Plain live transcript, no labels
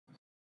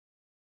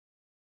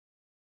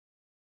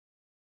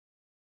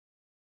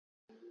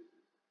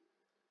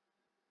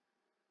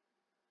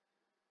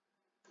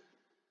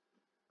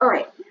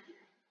Alright,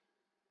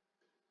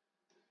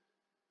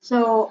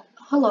 so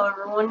hello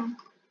everyone.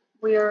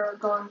 We are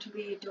going to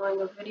be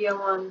doing a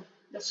video on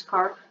this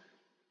car,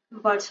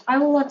 but I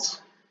will let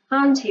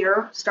Hans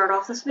here start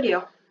off this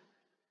video.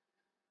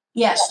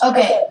 Yes,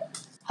 okay.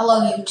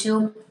 Hello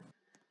YouTube.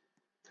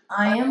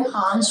 I am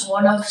Hans,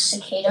 one of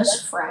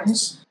Cicada's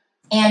friends,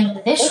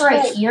 and this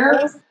right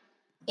here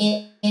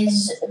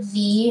is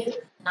the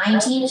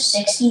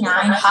 1969,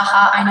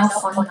 haha, I know,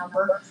 funny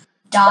number,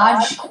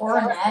 Dodge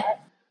Coronet,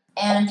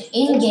 and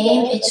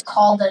in-game it's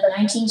called the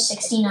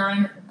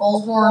 1969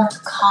 Bullhorn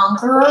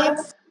Conqueror,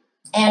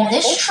 and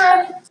this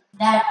trim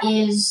that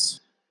is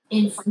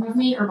in front of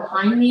me or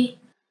behind me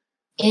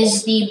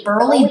is the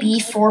Burley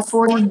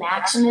B440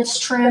 Maximus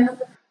trim,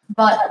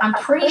 but I'm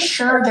pretty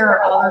sure there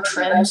are other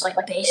trims, like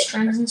base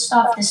trims and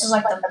stuff. This is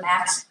like the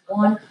max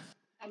one.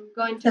 I'm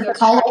going to The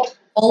color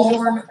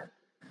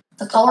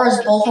is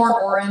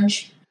bullhorn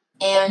orange,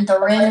 and the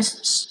rim is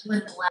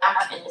split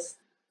black.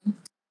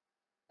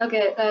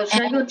 Okay,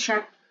 should I go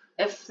check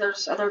if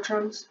there's other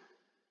trims?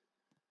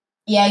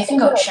 Yeah, you can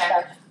go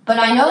check. But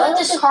I know that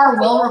this car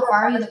will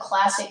require you the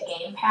classic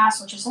game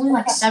pass, which is only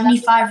like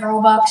 75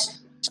 Robux.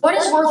 So it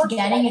is worth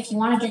getting if you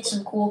want to get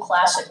some cool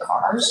classic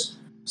cars,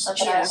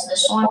 such as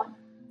this one.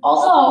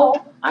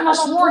 Although, I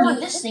must warn you,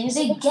 this thing is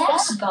a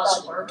gas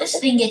guzzler. This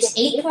thing gets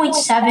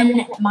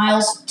 8.7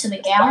 miles to the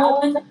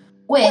gallon,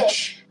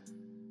 which,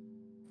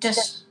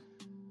 just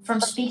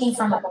from speaking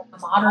from a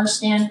modern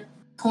standpoint,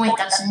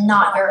 that's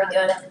not very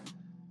good.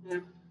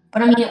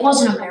 But I mean, it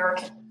was an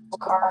American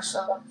car,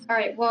 so.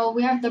 Alright, well,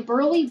 we have the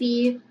Burley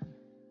B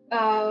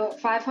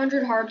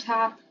 500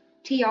 hardtop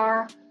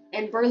TR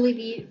and Burley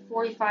B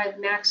 45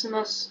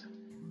 Maximus,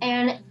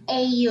 and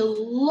a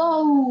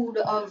load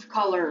of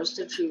colors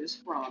to choose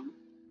from.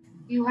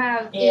 You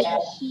have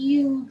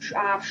huge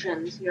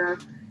options here.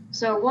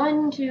 So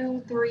 1,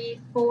 2, 3,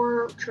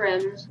 4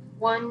 trims.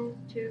 1,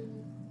 2,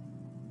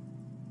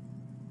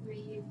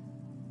 3,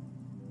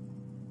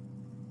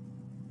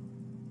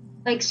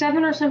 like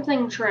 7 or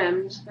something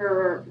trims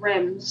or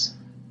rims,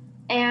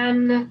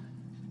 and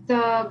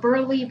the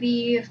Burley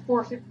B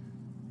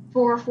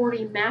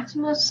 440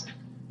 Maximus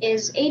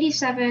is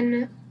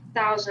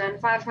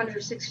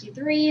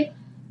 87,563,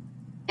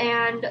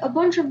 and a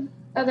bunch of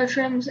other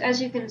trims,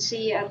 as you can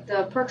see at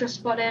the purchase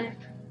button.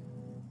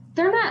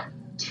 They're not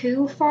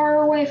too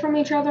far away from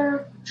each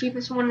other.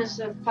 Cheapest one is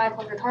the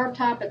 500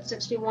 hardtop at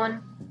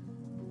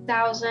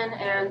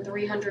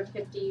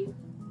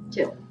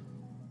 61,352.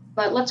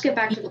 But let's get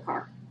back to the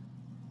car.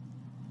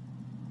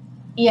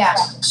 Yeah,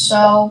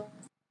 so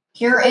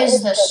here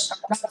is the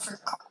startup for the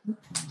car.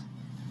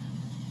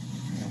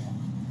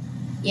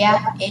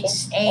 Yeah,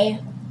 it's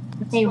a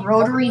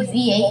rotary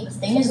V8. The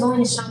thing is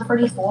going to sound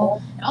pretty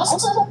cool. It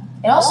also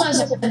has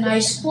a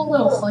nice cool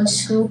little hood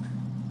scoop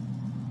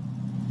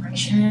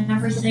and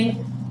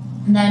everything.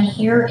 And then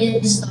here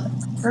is the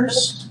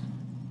first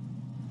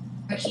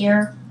right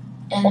here,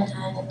 and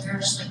then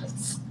there's like the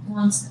front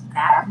ones, the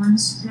back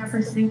ones, and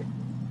everything.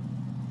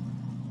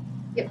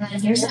 And then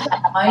here's the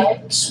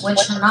headlights,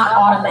 which are not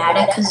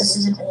automatic because this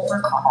is an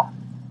older car.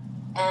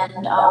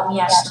 And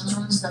yes, those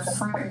ones, the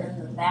front and then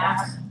the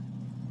back.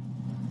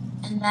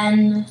 And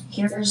then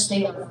here's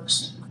the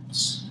reverse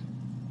lights.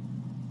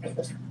 Right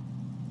there.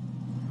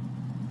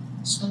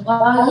 So,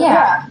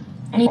 yeah.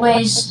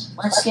 Anyways,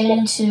 let's get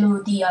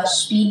into the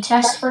speed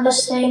test for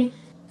this thing.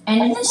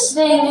 And this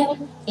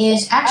thing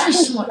is actually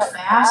somewhat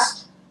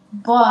fast,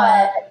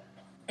 but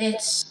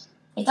it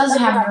doesn't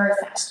have a very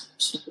fast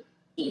speed.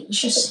 It's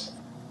just.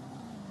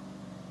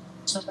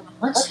 So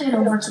let's head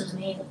over to the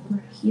main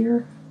right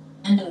here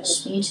and do a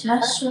speed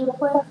test real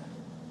quick.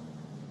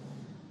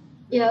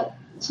 Yeah.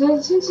 So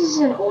since this is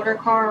an older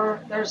car,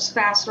 there's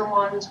faster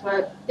ones,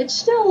 but it's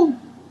still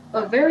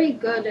a very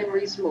good and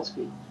reasonable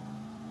speed.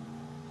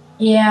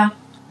 Yeah.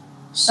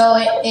 So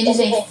it is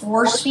a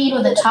 4-speed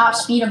with a top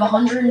speed of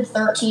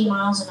 113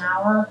 miles an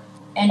hour.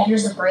 And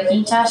here's the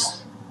braking test.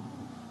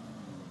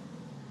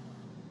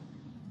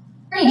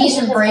 Pretty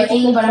decent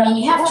braking, but I mean,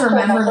 you have to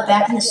remember that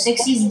back in the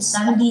 60s and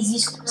 70s,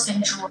 these cars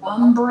had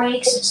drum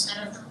brakes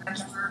instead of the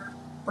regular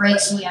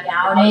brakes we have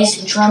nowadays,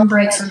 and drum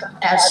brakes are not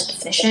as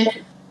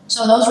efficient.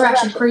 So those were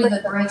actually pretty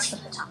good brakes for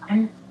the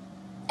time.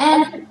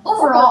 And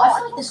overall, I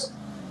feel like this is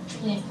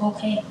actually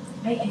okay,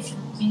 right? If you're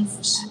looking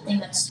for something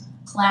that's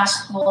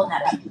classical and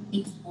that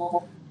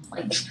people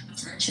like draw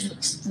attention,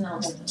 like something that will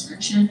draw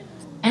attention.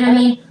 And I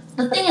mean,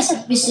 the thing is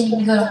obviously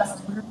you go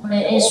to but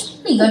it is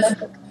pretty good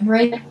for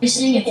drag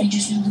racing if you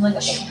just do like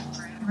a straight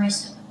drag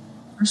race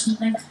or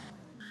something.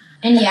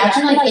 And yeah, I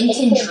can like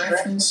instant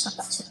drift and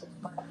stuff too.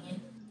 But I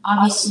mean,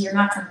 obviously you're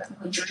not gonna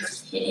really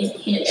drift,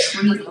 hit a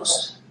tree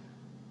most.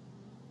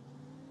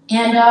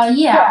 And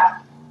yeah,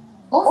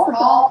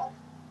 overall,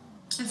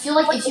 I feel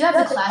like if you have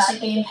the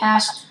classic game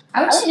pass,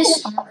 I would say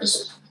this car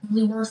is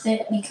probably worth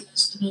it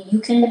because I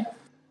mean,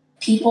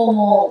 people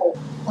will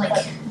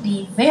like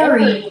be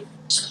very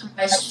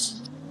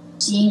surprised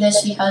seeing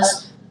this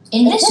because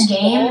in this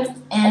game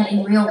and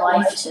in real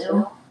life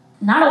too,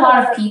 not a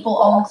lot of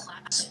people own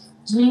classics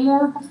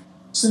anymore.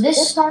 So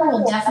this car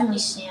will definitely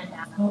stand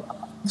out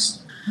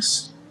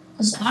because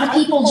a lot of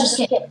people just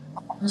get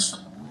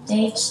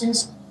updates and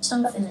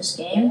stuff in this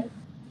game,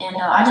 and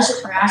I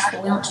just crashed,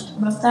 but we don't talk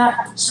about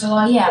that.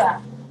 So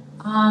yeah,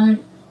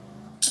 and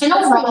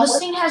overall, this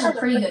thing has a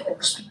pretty good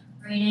horsepower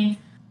rating,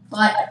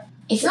 but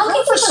if you're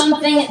looking for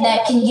something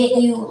that can get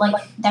you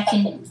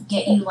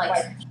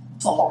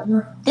far,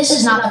 this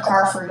is not the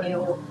car for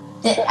you.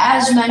 That,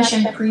 as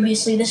mentioned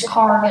previously, this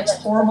car gets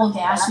horrible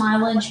gas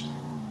mileage,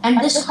 and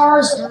this car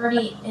is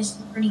already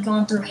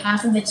going through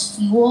half of its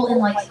fuel in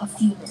like a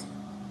few minutes.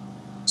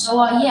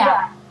 So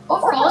yeah,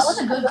 overall, this is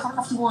a good car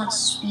if you want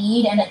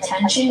speed and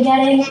attention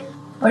getting,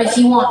 but if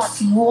you want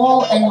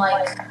fuel and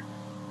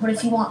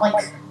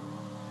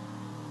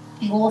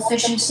fuel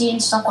efficiency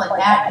and stuff like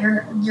that,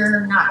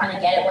 you're not gonna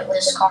get it with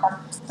this car.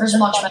 There's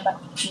much better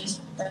options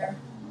there.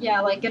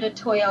 Yeah, like get a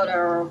Toyota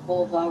or a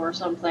Volvo or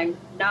something.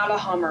 Not a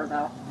Hummer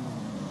though.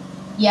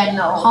 Yeah,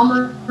 no,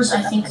 Hummers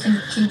I think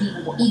can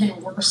be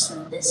even worse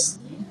than this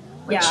thing.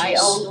 Yeah, I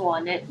owned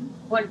one. It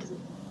wanted to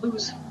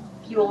lose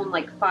fuel in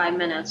like 5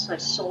 minutes. I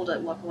sold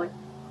it, luckily.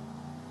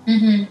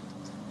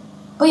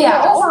 But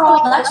yeah,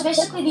 overall, that's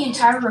basically the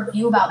entire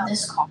review about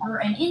this car.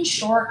 And in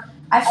short,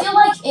 I feel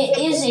like it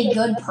is a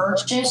good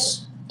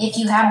purchase if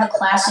you have the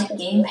classic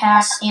Game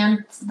Pass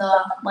and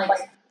the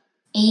like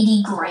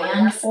 80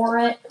 grand for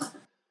it.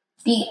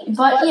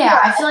 But yeah,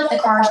 I feel like the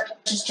car is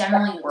just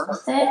generally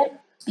worth it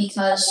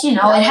because, you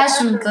know, it has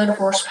some good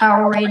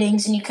horsepower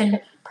ratings and you can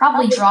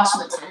probably draw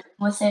some attention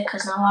with it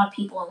because not a lot of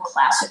people own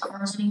classic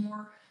cars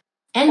anymore.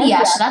 And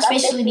yeah, so that's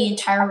basically the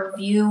entire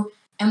review.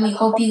 And we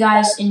hope you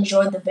guys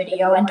enjoyed the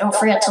video. And don't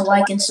forget to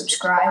like and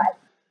subscribe.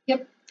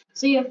 Yep.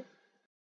 See ya.